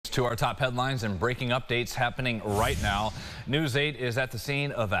To our top headlines and breaking updates happening right now. News 8 is at the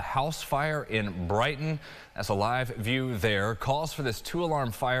scene of a house fire in Brighton. That's a live view there. Calls for this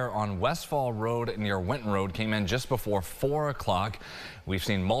 2-alarm fire on Westfall Road near Winton Road came in just before 4 o'clock. We've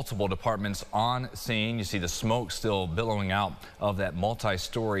seen multiple departments on scene. You see the smoke still billowing out of that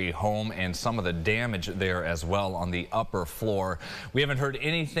multi-story home and some of the damage there as well on the upper floor. We haven't heard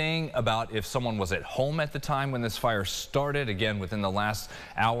anything about if someone was at home at the time when this fire started. Again, within the last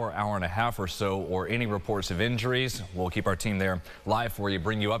hour and a half or so, or any reports of injuries. We'll keep our team there live for you,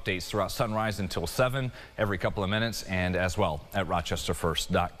 bring you updates throughout sunrise until 7 every couple of minutes, and as well at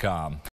rochesterfirst.com.